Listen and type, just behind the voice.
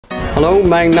Hallo,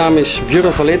 mijn naam is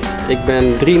Björn Vallit. Ik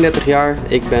ben 33 jaar.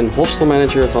 Ik ben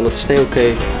hostelmanager van het STOK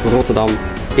Rotterdam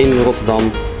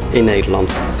in Nederland.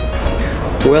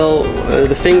 Well,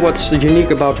 the thing what's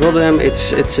unique about Rotterdam,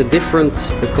 it's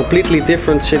a completely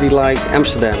different city like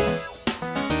Amsterdam.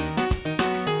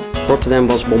 Rotterdam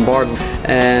was bombarded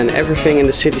and everything in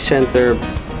the city center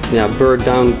burned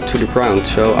down to the ground.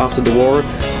 So after the war,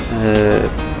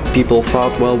 people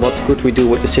thought, well, what could we do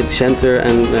with the city center,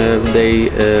 and they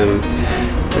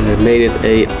made it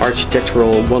a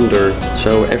architectural wonder.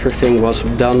 So everything was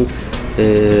done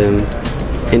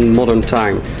in modern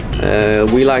time.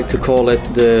 We like to call it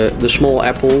the small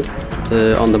apple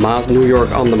on the Maas, New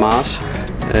York on the Maas,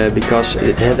 because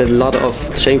it had a lot of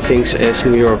same things as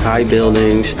New York: high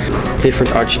buildings,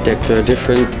 different architecture,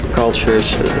 different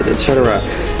cultures, etc.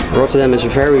 Rotterdam is a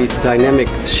very dynamic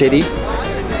city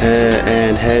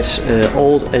and has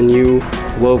old and new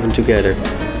woven together.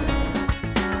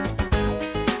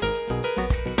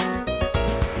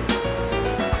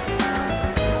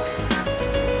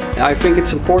 I think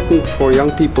it's important for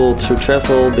young people to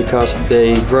travel because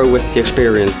they grow with the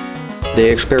experience.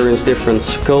 They experience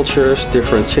different cultures,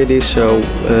 different cities, so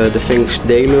the things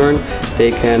they learn,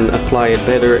 they can apply it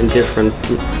better in different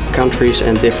countries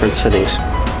and different settings.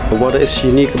 What is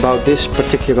unique about this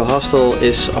particular hostel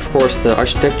is, of course, the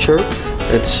architecture.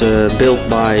 It's built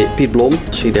by Piet Blom.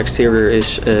 See, the exterior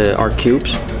are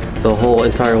cubes. The whole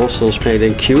entire hostel is made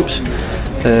in cubes.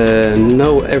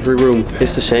 No, every room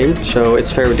is the same, so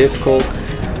it's very difficult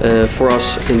for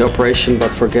us in the operation,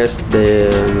 but for guests,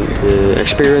 the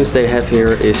experience they have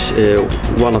here is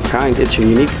one of a kind. It's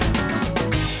unique.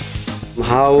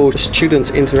 How students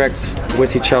interact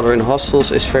with each other in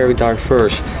hostels is very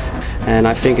diverse. And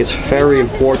I think it's very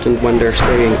important when they're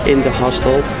staying in the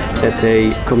hostel that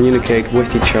they communicate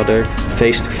with each other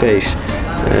face to face.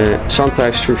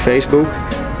 Sometimes through Facebook,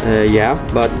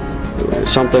 but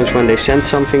sometimes when they send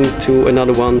something to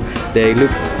another one, they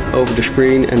look over the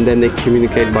screen and then they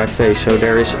communicate by face. So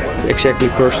there is exactly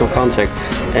personal contact.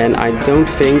 And I don't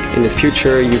think in the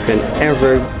future you can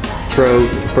ever throw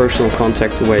personal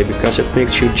contact away, because it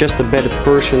makes you just a better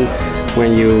person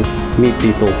when you meet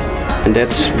people. And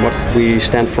that's what we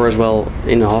stand for as well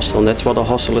in a hostel, and that's what a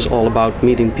hostel is all about: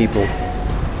 meeting people.